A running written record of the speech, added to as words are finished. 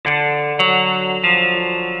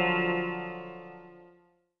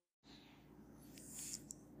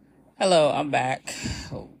Hello, I'm back.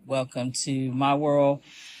 Welcome to my world.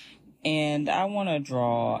 And I want to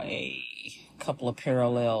draw a couple of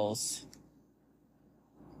parallels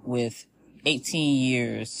with 18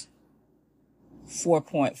 years,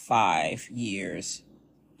 4.5 years,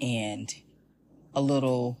 and a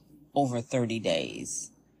little over 30 days.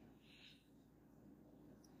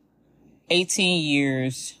 18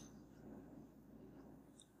 years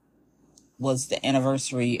was the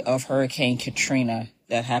anniversary of Hurricane Katrina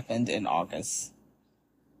that happened in August.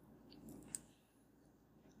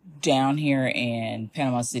 Down here in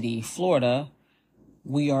Panama City, Florida,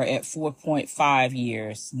 we are at 4.5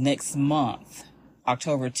 years. Next month,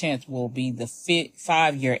 October 10th, will be the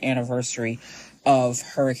 5-year anniversary of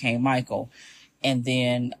Hurricane Michael. And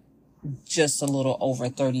then just a little over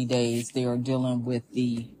 30 days, they are dealing with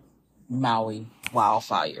the Maui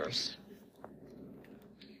wildfires.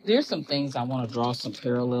 There's some things I want to draw some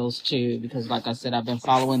parallels to because, like I said, I've been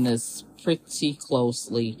following this pretty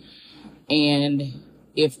closely. And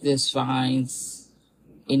if this finds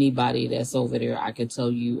anybody that's over there, I can tell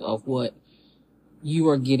you of what you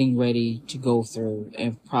are getting ready to go through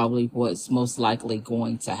and probably what's most likely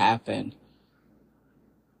going to happen.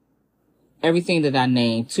 Everything that I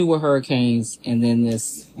named, 2 were hurricanes, and then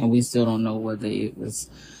this, and we still don't know whether it was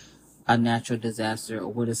a natural disaster or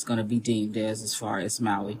what it's going to be deemed as far as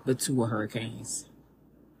Maui, but 2 were hurricanes.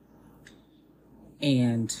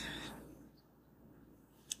 And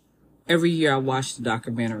every year I watch the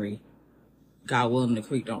documentary, God Willing, the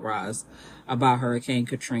Creek Don't Rise, about Hurricane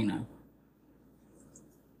Katrina.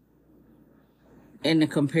 And the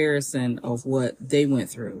comparison of what they went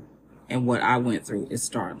through and what I went through is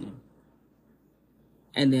startling.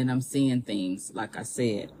 And then I'm seeing things, like I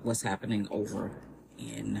said, what's happening over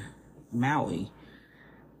in Maui.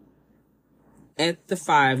 At the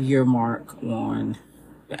 5-year mark on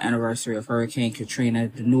the anniversary of Hurricane Katrina,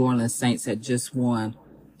 the New Orleans Saints had just won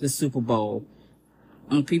the Super Bowl.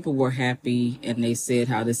 And people were happy, and they said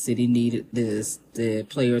how the city needed this. The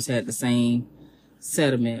players had the same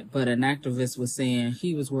sentiment, but an activist was saying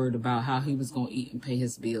he was worried about how he was going to eat and pay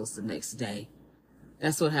his bills the next day.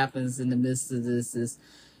 That's what happens in the midst of this is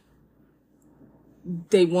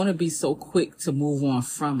they want to be so quick to move on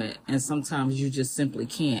from it. And sometimes you just simply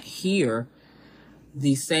can't. Here,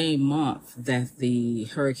 the same month that the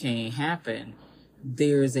hurricane happened,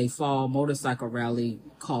 there's a fall motorcycle rally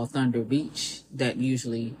called Thunder Beach that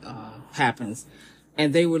usually happens.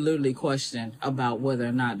 And they were literally questioned about whether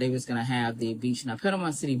or not they was going to have the beach. Now,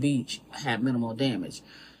 Panama City Beach had minimal damage.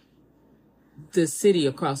 The city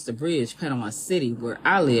across the bridge, Panama City, where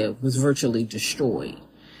I live, was virtually destroyed.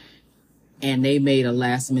 And they made a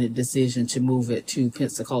last-minute decision to move it to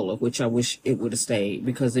Pensacola, which I wish it would have stayed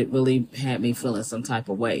because it really had me feeling some type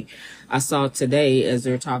of way. I saw today, as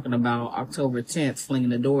they're talking about October 10th, flinging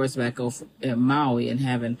the doors back over in Maui and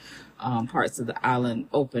having parts of the island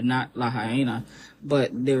open, not Lahaina, but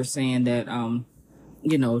they're saying that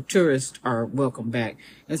tourists are welcome back.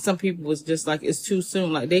 And some people was just like, it's too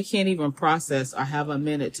soon. Like they can't even process or have a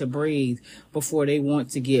minute to breathe before they want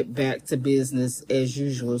to get back to business as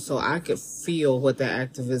usual. So I could feel what the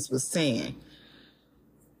activist was saying.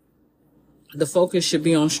 The focus should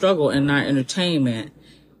be on struggle and not entertainment.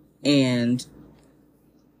 And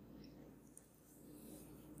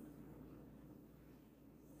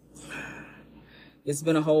it's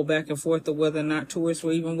been a whole back and forth of whether or not tourists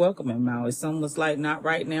were even welcome in Maui. Some was like, not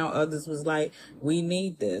right now. Others was like, we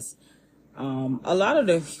need this. A lot of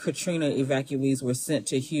the Katrina evacuees were sent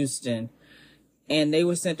to Houston, and they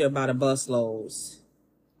were sent there by the busloads.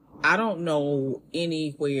 I don't know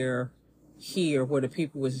anywhere here where the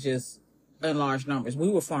people was just in large numbers. We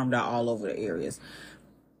were farmed out all over the areas.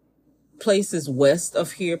 Places west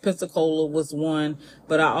of here, Pensacola was one,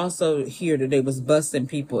 but I also hear that they was busing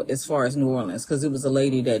people as far as New Orleans because it was a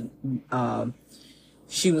lady that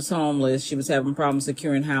she was homeless. She was having problems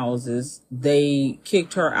securing houses. They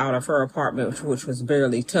kicked her out of her apartment, which was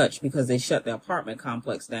barely touched because they shut the apartment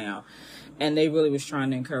complex down, and they really was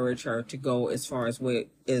trying to encourage her to go as far as where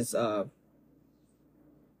is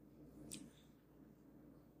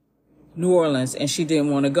New Orleans, and she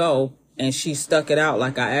didn't want to go. And she stuck it out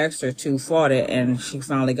like I asked her to, fought it, and she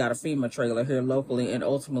finally got a FEMA trailer here locally. And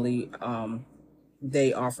ultimately,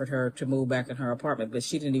 they offered her to move back in her apartment, but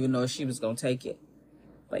she didn't even know if she was going to take it.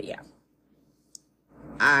 But yeah,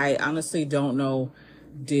 I honestly don't know.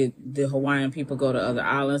 Did the Hawaiian people go to other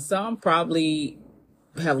islands? Some probably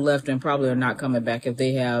have left and probably are not coming back if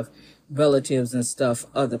they have relatives and stuff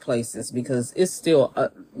other places, because it's still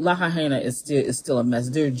Lahaina is still a mess.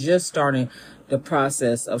 They're just starting the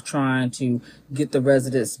process of trying to get the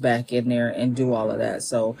residents back in there and do all of that.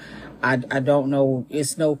 So I don't know.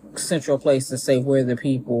 It's no central place to say where the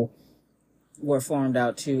people were farmed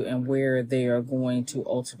out to and where they are going to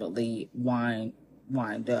ultimately wind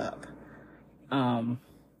up.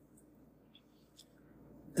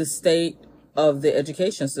 The state of the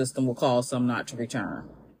education system will cause some not to return.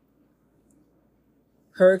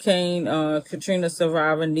 Hurricane Katrina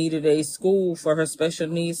survivor needed a school for her special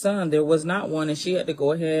needs son. There was not one, and she had to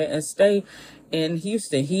go ahead and stay in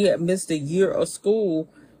Houston. He had missed a year of school,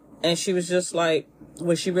 and she was just like,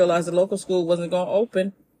 when she realized the local school wasn't going to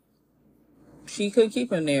open, she couldn't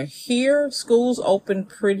keep him there. Here, schools opened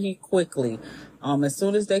pretty quickly. As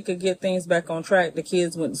soon as they could get things back on track, the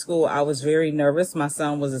kids went to school. I was very nervous. My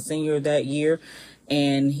son was a senior that year,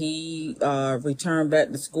 and he returned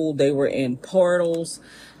back to school. They were in portals.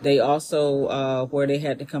 They also, where they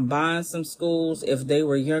had to combine some schools. If they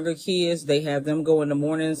were younger kids, they had them go in the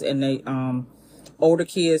mornings, and they older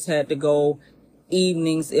kids had to go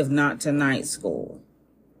evenings, if not to night school.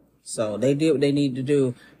 So they did what they needed to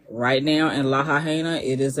do. Right now in Lahaina,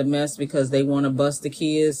 it is a mess because they want to bus the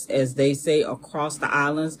kids, as they say, across the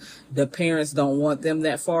islands. The parents don't want them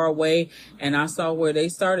that far away. And I saw where they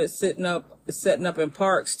started setting up in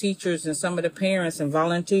parks. Teachers and some of the parents and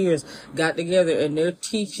volunteers got together, and they're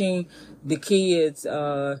teaching the kids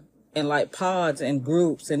in like pods and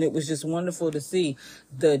groups. And it was just wonderful to see.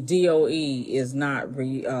 The DOE is not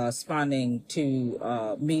responding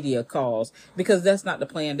to media calls, because that's not the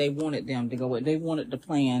plan they wanted them to go with. They wanted the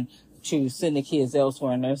plan to send the kids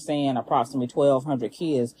elsewhere, and they're saying approximately 1,200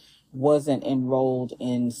 kids wasn't enrolled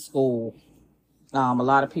in school. A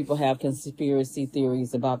lot of people have conspiracy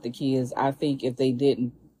theories about the kids. I think if they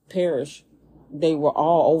didn't perish, they were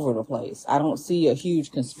all over the place. I don't see a huge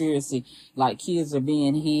conspiracy like kids are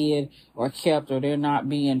being hid or kept, or they're not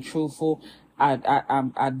being truthful. I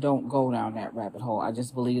don't go down that rabbit hole. I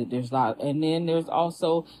just believe that there's a lot. And then there's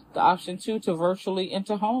also the option too to virtually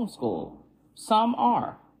enter homeschool. Some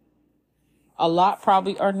are. A lot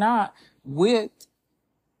probably are not, with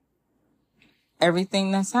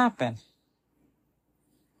everything that's happened.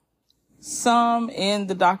 Some in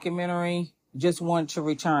the documentary just want to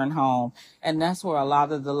return home. And that's where a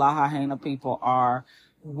lot of the Lahaina people are.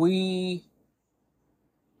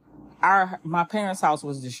 My parents' house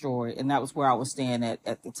was destroyed, and that was where I was staying at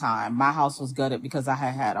the time. My house was gutted because I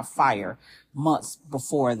had a fire months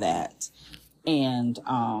before that. And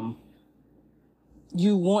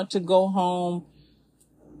you want to go home,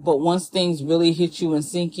 but once things really hit you and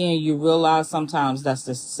sink in, you realize sometimes that's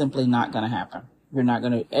just simply not going to happen. You're not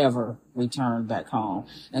going to ever return back home.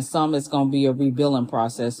 And some, it's going to be a rebuilding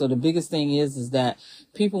process. So the biggest thing is that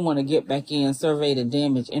people want to get back in, survey the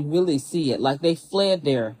damage, and really see it. Like, they fled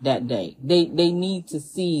there that day. They need to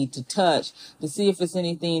see, to touch, to see if it's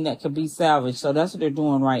anything that could be salvaged. So that's what they're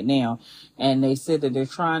doing right now. And they said that they're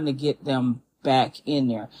trying to get them back in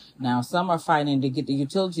there. Now, some are fighting to get the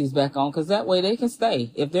utilities back on, because that way they can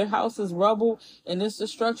stay. If their house is rubble and it's a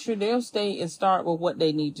structure, they'll stay and start with what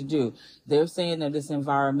they need to do. They're saying that it's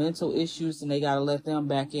environmental issues, and they got to let them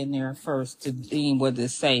back in there first to deem whether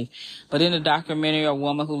it's safe. But in the documentary, a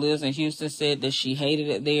woman who lives in Houston said that she hated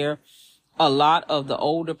it there. A lot of the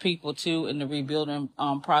older people, too, in the rebuilding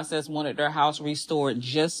process wanted their house restored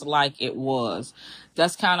just like it was.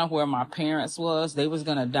 That's kind of where my parents was. They was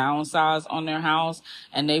going to downsize on their house,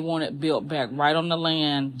 and they wanted built back right on the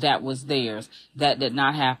land that was theirs. That did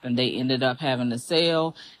not happen. They ended up having to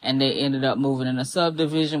sell, and they ended up moving in a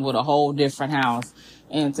subdivision with a whole different house.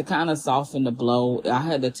 And to kind of soften the blow, I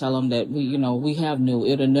had to tell them that we have new.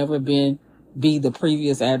 It'll never be the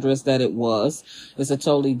previous address that it was. It's a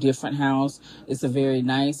totally different house. It's a very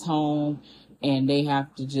nice home, and they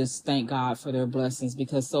have to just thank God for their blessings,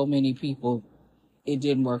 because so many people, it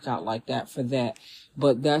didn't work out like that for that.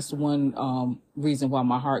 But that's one reason why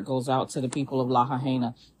my heart goes out to the people of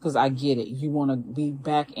Lahaina, because I get it. You want to be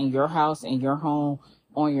back in your house, in your home,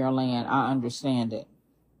 on your land. I understand it.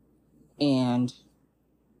 And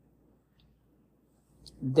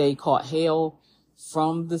they caught hell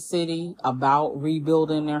from the city about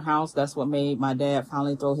rebuilding their house. That's what made my dad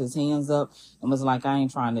finally throw his hands up and was like, I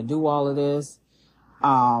ain't trying to do all of this.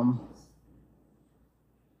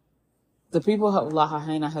 The people of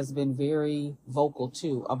Lahaina has been very vocal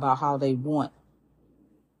too about how they want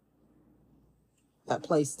that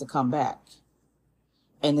place to come back.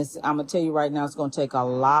 And I'm going to tell you right now, it's going to take a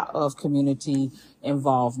lot of community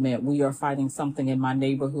involvement. We are fighting something in my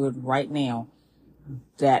neighborhood right now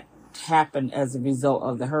that happened as a result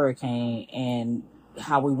of the hurricane, and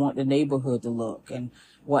how we want the neighborhood to look and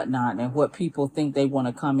whatnot, and what people think they want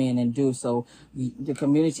to come in and do. So the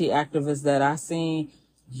community activists that I seen,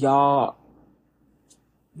 y'all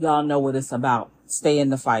know what it's about. Stay in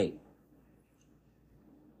the fight.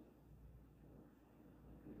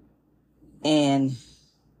 And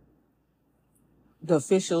the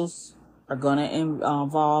officials are going to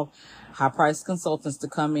involve high-priced consultants to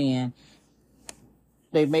come in.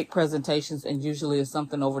 They make presentations, and usually it's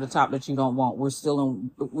something over the top that you don't want. We're still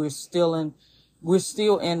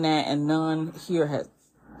in that, and none here has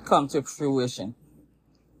come to fruition.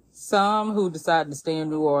 Some who decided to stay in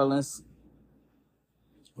New Orleans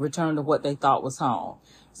returned to what they thought was home.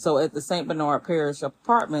 So at the St. Bernard Parish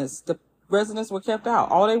Apartments, the residents were kept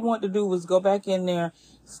out. All they wanted to do was go back in there,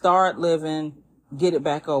 start living, get it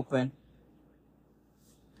back open.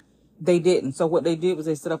 They didn't. So what they did was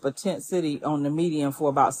they set up a tent city on the median for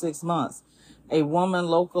about 6 months. A woman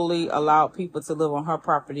locally allowed people to live on her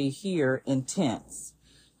property here in tents.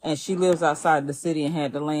 And she lives outside the city and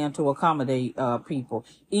had the land to accommodate people.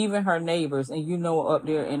 Even her neighbors, and you know up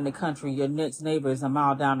there in the country, your next neighbor is a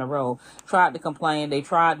mile down the road, tried to complain. They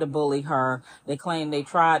tried to bully her. They claimed they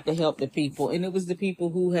tried to help the people. And it was the people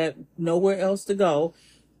who had nowhere else to go,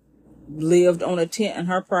 lived on a tent on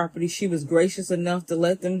her property. She was gracious enough to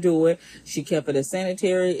let them do it. She kept it as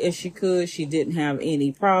sanitary as she could. She didn't have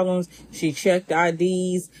any problems. She checked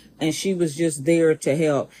IDs, and she was just there to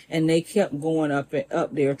help. And they kept going up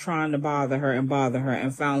there trying to bother her.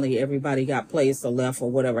 And finally everybody got placed or left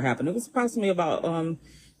or whatever happened. It was approximately about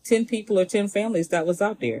 10 people or 10 families that was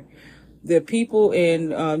out there. The people in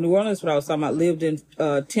New Orleans, what I was talking about, lived in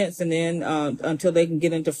tents, and then until they can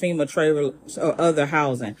get into FEMA trailers or other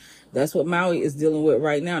housing. That's what Maui is dealing with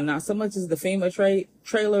right now. Not so much as the FEMA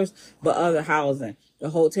trailers, but other housing.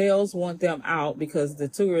 The hotels want them out because the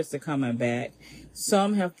tourists are coming back.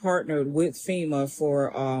 Some have partnered with FEMA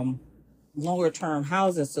for longer term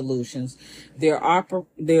housing solutions. They're offering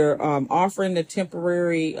the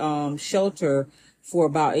temporary shelter for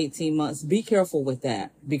about 18 months. Be careful with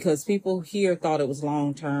that, because people here thought it was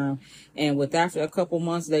long term, and after a couple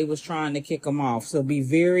months they was trying to kick them off. So be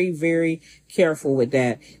very, very careful with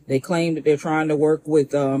that. They claim that they're trying to work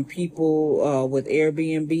with people with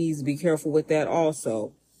Airbnbs. Be careful with that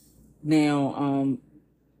also. Now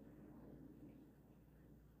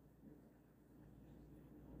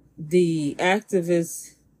the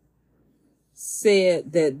activists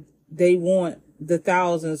said that they want the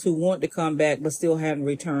thousands who want to come back but still haven't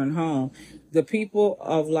returned home. The people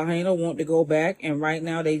of Lahaina want to go back, and right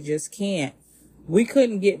now they just can't. We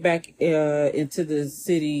couldn't get back into the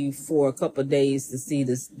city for a couple of days to see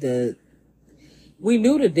we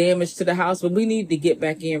knew the damage to the house, but we needed to get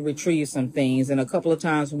back in and retrieve some things. And a couple of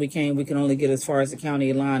times when we came, we could only get as far as the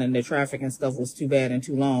county line, and the traffic and stuff was too bad and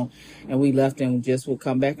too long. And we left and just would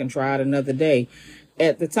come back and try it another day.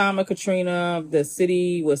 At the time of Katrina, the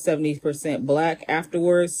city was 70% black.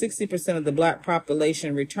 Afterwards, 60% of the black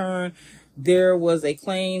population returned. There was a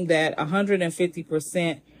claim that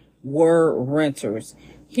 150% were renters.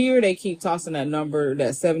 Here they keep tossing that number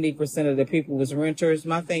that 70% of the people was renters.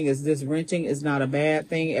 My thing is, this renting is not a bad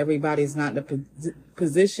thing. Everybody's not in the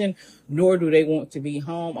position, nor do they want to be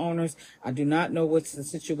homeowners. I do not know what the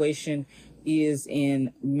situation is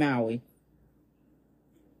in Maui.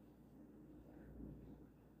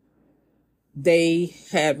 They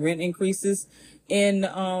had rent increases in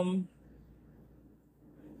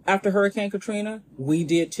after Hurricane Katrina. We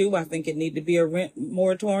did too. I think it needed to be a rent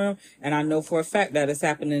moratorium, and I know for a fact that it's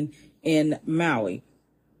happening in Maui.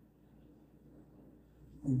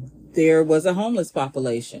 There was a homeless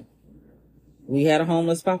population. We had a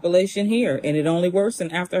homeless population here, and it only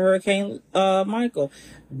worsened after Hurricane Michael.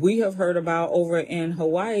 We have heard about over in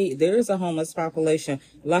Hawaii, there is a homeless population.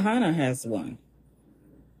 Lahaina has one.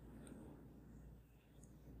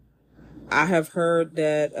 I have heard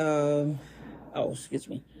that,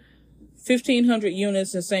 1,500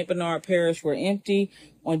 units in St. Bernard Parish were empty.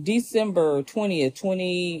 On December 20th,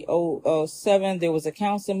 2007, there was a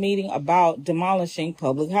council meeting about demolishing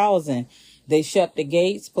public housing. They shut the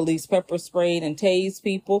gates, police pepper sprayed and tased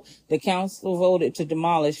people. The council voted to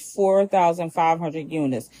demolish 4,500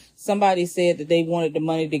 units. Somebody said that they wanted the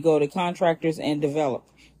money to go to contractors and develop.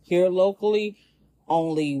 Here locally,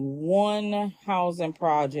 only one housing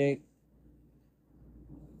project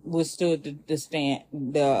withstood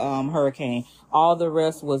the hurricane. All the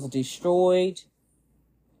rest was destroyed,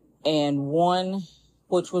 and one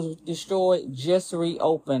which was destroyed just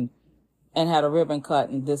reopened and had a ribbon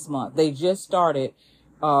cutting this month. They just started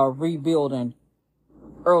rebuilding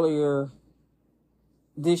earlier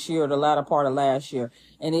this year, the latter part of last year.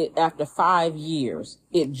 And it, after 5 years,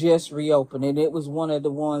 it just reopened. And it was one of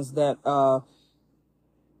the ones that,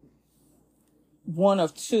 one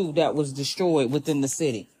of two that was destroyed within the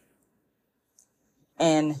city.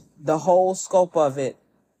 And the whole scope of it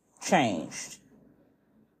changed.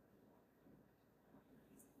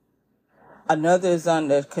 Another is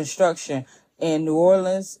under construction. In New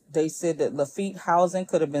Orleans, they said that Lafitte housing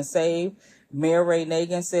could have been saved. Mayor Ray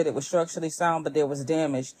Nagin said it was structurally sound, but there was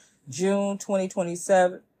damage. June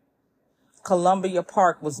 2027, Columbia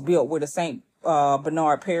Park was built where the St.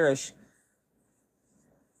 Bernard Parish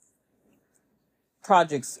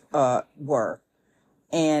projects were.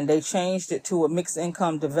 And they changed it to a mixed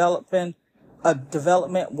income development,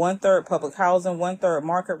 1/3 public housing, 1/3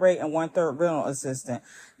 market rate, and 1/3 rental assistance.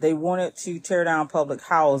 They wanted to tear down public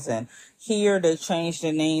housing. Here, they changed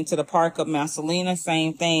the name to the Park of Masalina,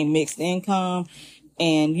 same thing, mixed income.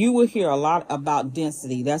 And you will hear a lot about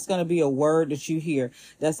density. That's going to be a word that you hear.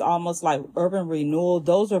 That's almost like urban renewal.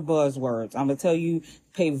 Those are buzzwords. I'm going to tell you,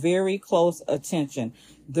 pay very close attention.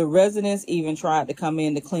 The residents even tried to come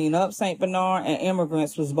in to clean up St. Bernard, and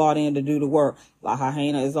immigrants was brought in to do the work. La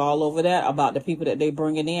Hajena is all over that about the people that they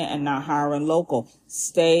bringing in and not hiring local.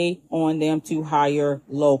 Stay on them to hire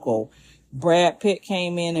local. Brad Pitt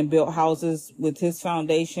came in and built houses with his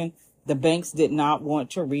foundation. The banks did not want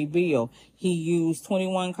to rebuild. He used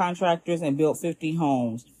 21 contractors and built 50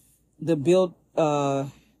 homes. The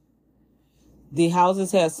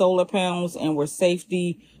houses had solar panels and were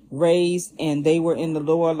safety raised, and they were in the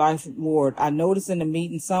lower life ward. I noticed in the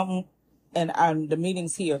meeting the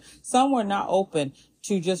meetings here, some were not open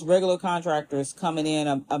to just regular contractors coming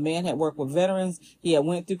in. A man had worked with veterans. He had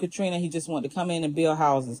went through Katrina. He just wanted to come in and build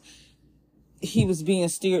houses. He was being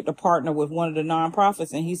steered to partner with one of the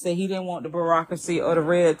nonprofits, and he said he didn't want the bureaucracy or the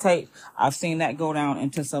red tape. I've seen that go down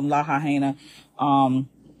into some La Hajena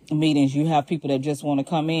meetings. You have people that just want to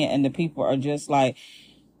come in, and the people are just like,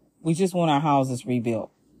 we just want our houses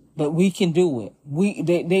rebuilt, but we can do it.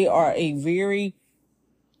 They are a very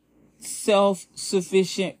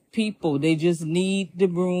self-sufficient people. They just need the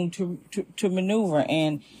room to maneuver.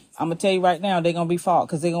 And I'm gonna tell you right now, they're gonna be fought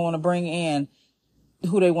because they're gonna want to bring in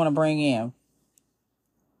who they want to bring in.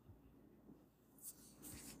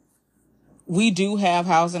 We do have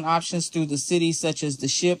housing options through the city, such as the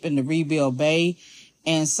Ship and the Rebuild Bay,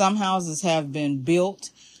 and some houses have been built.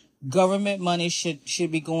 Government money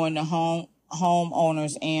should be going to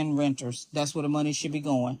homeowners and renters. That's where the money should be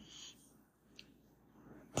going.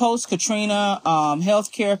 Post-Katrina,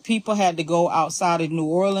 healthcare, people had to go outside of New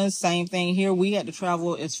Orleans. Same thing here. We had to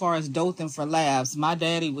travel as far as Dothan for labs. My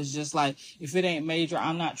daddy was just like, if it ain't major,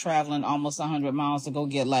 I'm not traveling almost 100 miles to go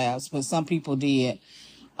get labs. But some people did.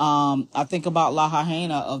 I think about La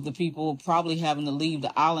Hajena, of the people probably having to leave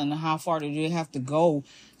the island, and how far do they have to go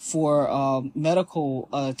for medical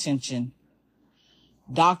attention,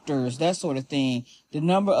 doctors, that sort of thing. The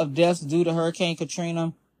number of deaths due to Hurricane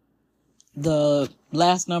Katrina, the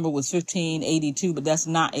last number was 1582, but that's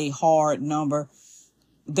not a hard number.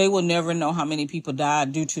 They will never know how many people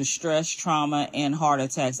died due to stress, trauma, and heart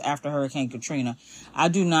attacks after Hurricane Katrina. I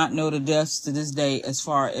do not know the deaths to this day as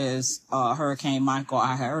far as Hurricane Michael.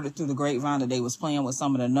 I heard it through the grapevine that they was playing with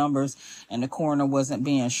some of the numbers, and the coroner wasn't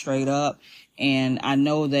being straight up. And I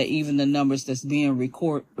know that even the numbers that's being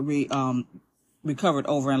recovered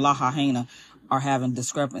over in La Hajena are having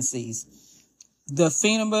discrepancies. The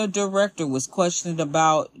FEMA director was questioned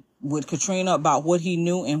with Katrina about what he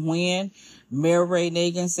knew and when. Mayor Ray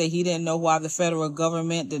Nagin said he didn't know why the federal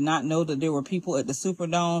government did not know that there were people at the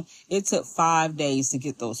Superdome. It took 5 days to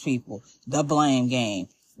get those people. The blame game.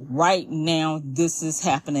 Right now, this is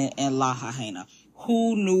happening in La Hajena.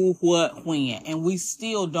 Who knew what when? And we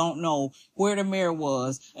still don't know where the mayor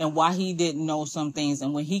was and why he didn't know some things.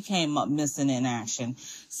 And when he came up missing in action,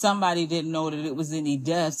 somebody didn't know that it was any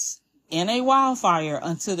deaths in a wildfire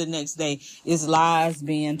until the next day. Is lies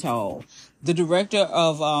being told. The director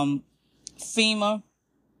of FEMA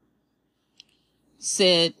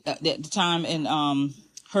said at the time in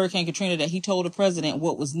Hurricane Katrina that he told the president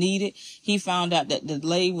what was needed. He found out that the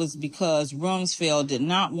delay was because Rumsfeld did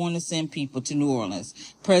not want to send people to New Orleans.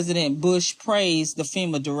 President Bush praised the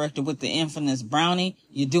FEMA director with the infamous Brownie.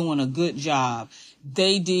 You're doing a good job.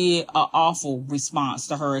 They did an awful response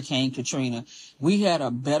to Hurricane Katrina. We had a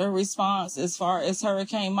better response as far as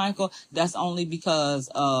Hurricane Michael. That's only because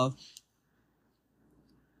of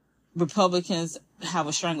Republicans have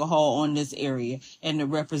a stranglehold on this area, and the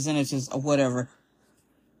representatives or whatever,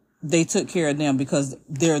 they took care of them because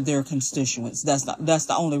they're their constituents. That's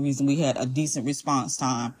the only reason we had a decent response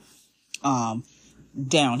time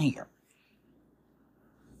down here.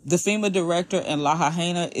 The FEMA director in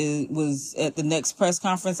Lahaina was at the next press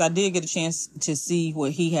conference. I did get a chance to see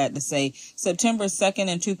what he had to say. September 2nd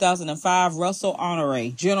in 2005,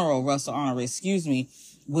 General Russell Honore,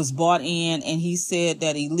 was brought in, and he said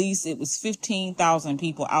that at least it was 15,000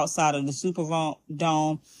 people outside of the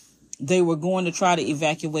Superdome. They were going to try to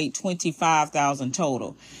evacuate 25,000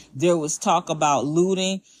 total. There was talk about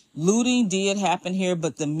looting. Looting did happen here,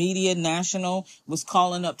 but the media national was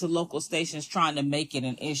calling up to local stations trying to make it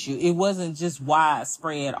an issue. It wasn't just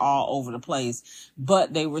widespread all over the place,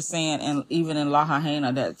 but they were saying, and even in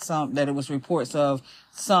Lahaina, that it was reports of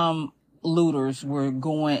some looters were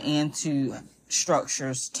going into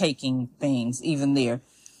structures, taking things, even there.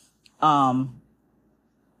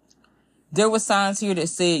 There were signs here that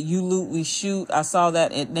said, "You loot, we shoot." I saw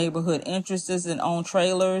that at neighborhood entrances and on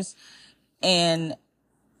trailers, and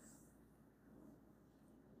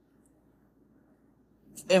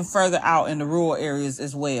further out in the rural areas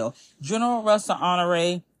as well. General Russell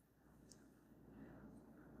Honore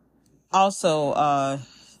also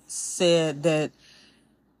said that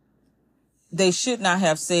they should not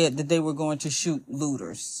have said that they were going to shoot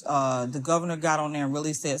looters. The governor got on there and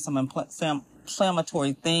really said some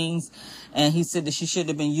inflammatory things, and he said that she should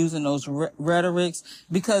have been using those rhetorics,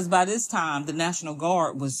 because by this time the National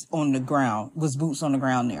Guard was boots on the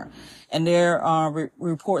ground there, and there are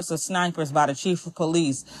reports of snipers by the chief of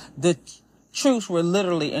police. The troops were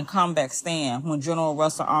literally in combat stand when General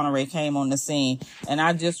Russell Honore came on the scene, and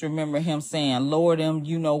I just remember him saying, "Lord, them,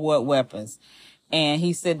 you know what weapons." And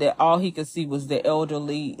he said that all he could see was the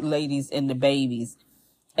elderly ladies and the babies.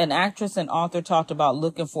 An actress and author talked about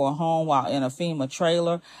looking for a home while in a FEMA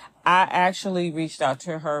trailer. I actually reached out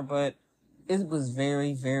to her, but it was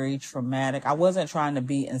very, very traumatic. I wasn't trying to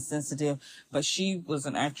be insensitive, but she was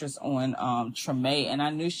an actress on Treme, and I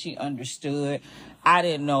knew she understood. I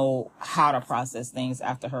didn't know how to process things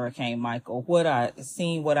after Hurricane Michael. What I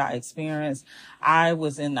experienced, I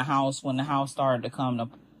was in the house when the house started to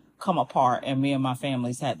come apart, and me and my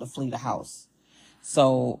families had to flee the house.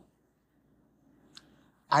 So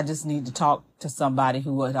I just need to talk to somebody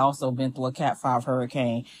who had also been through a Cat 5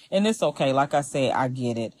 hurricane. And it's okay. Like I said, I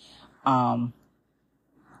get it.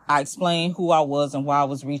 I explained who I was and why I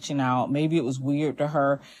was reaching out. Maybe it was weird to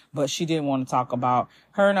her, but she didn't want to talk about.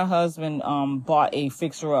 Her and her husband bought a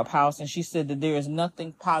fixer-up house, and she said that there is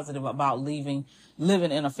nothing positive about living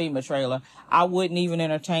in a FEMA trailer. I wouldn't even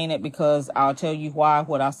entertain it, because I'll tell you why,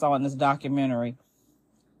 what I saw in this documentary.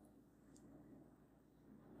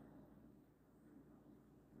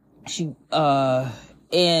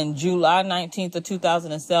 In July 19th of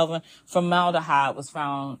 2007, formaldehyde was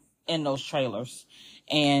found in those trailers,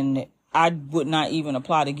 and I would not even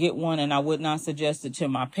apply to get one, and I would not suggest it to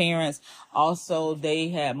my parents. Also, they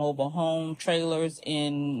had mobile home trailers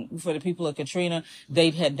for the people of Katrina.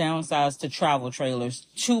 They had downsized to travel trailers.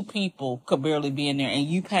 2 people could barely be in there, and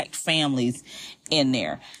you packed families in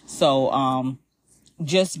there. So,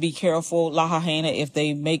 just be careful, Lahaina, if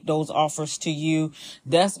they make those offers to you.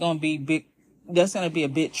 That's going to be a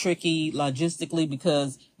bit tricky logistically,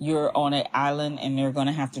 because you're on an island and they're going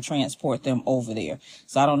to have to transport them over there.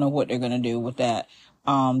 So I don't know what they're going to do with that.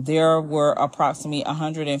 There were approximately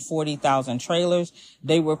 140,000 trailers.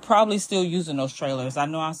 They were probably still using those trailers. I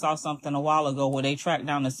know I saw something a while ago where they tracked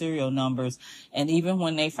down the serial numbers, and even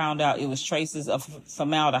when they found out it was traces of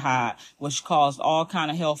formaldehyde, which caused all kind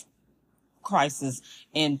of health crisis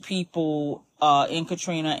in people in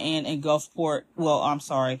Katrina and in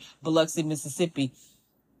Biloxi, Mississippi,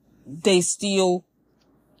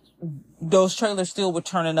 those trailers still were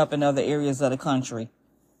turning up in other areas of the country.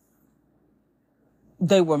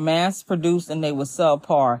 They were mass produced and they were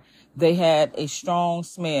subpar. They had a strong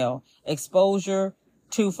smell. Exposure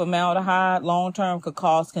to formaldehyde long-term could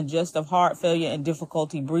cause congestive heart failure and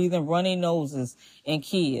difficulty breathing, runny noses in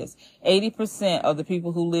kids. 80% of the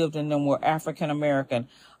people who lived in them were African American.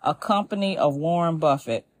 A company of Warren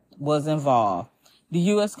Buffett was involved. The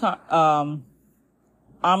U.S.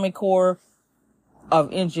 Army Corps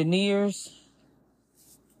of Engineers,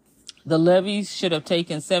 the levees should have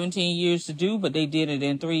taken 17 years to do, but they did it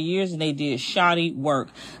in 3 years, and they did shoddy work.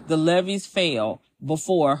 The levees failed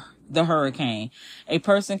before the hurricane. A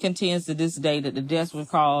person contends to this day that the deaths were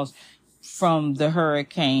caused from the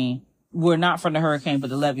hurricane, were not from the hurricane, but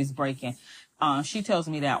the levees breaking. She tells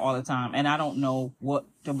me that all the time, and I don't know what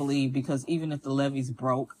to believe, because even if the levees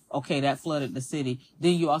broke, okay, that flooded the city,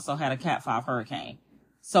 then you also had a Cat 5 hurricane.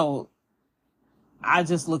 So I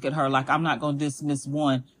just look at her like I'm not going to dismiss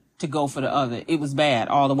one to go for the other. It was bad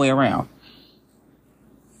all the way around.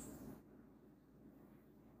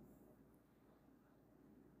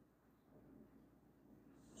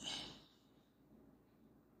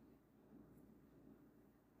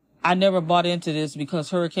 I never bought into this because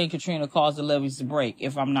Hurricane Katrina caused the levees to break,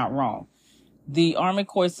 if I'm not wrong. The Army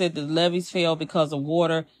Corps said the levees failed because of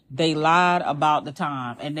water. They lied about the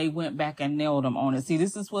time, and they went back and nailed them on it. See,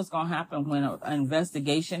 this is what's going to happen when an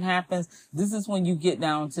investigation happens. This is when you get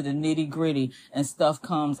down to the nitty gritty and stuff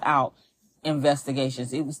comes out.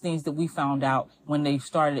 Investigations. It was things that we found out when they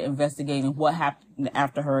started investigating what happened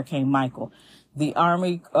after Hurricane Michael. The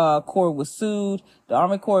Army Corps was sued. The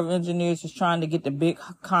Army Corps of Engineers was trying to get the big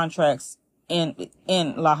contracts in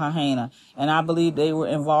Lahaina, and I believe they were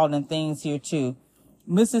involved in things here too.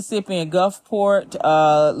 Mississippi and Gulfport,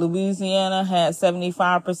 Louisiana had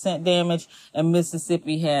 75% damage, and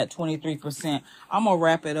Mississippi had 23%. I'm gonna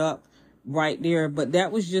wrap it up right there, but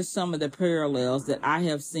that was just some of the parallels that I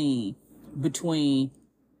have seen between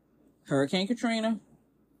Hurricane Katrina,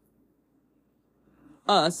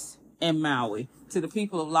 us, and Maui. To the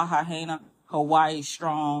people of Lahaina, Hawaii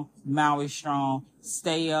strong, Maui strong.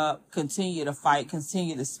 Stay up, continue to fight,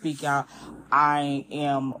 continue to speak out. I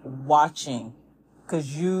am watching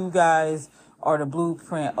because you guys are the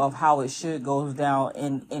blueprint of how it should go down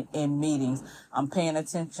in meetings. I'm paying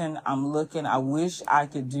attention. I'm looking. I wish I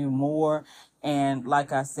could do more. And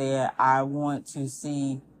like I said, I want to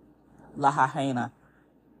see Lahaina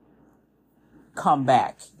come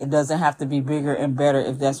back. It doesn't have to be bigger and better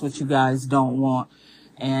if that's what you guys don't want.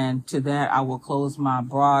 And to that, I will close my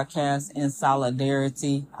broadcast in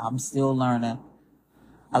solidarity. I'm still learning.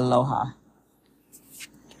 Aloha.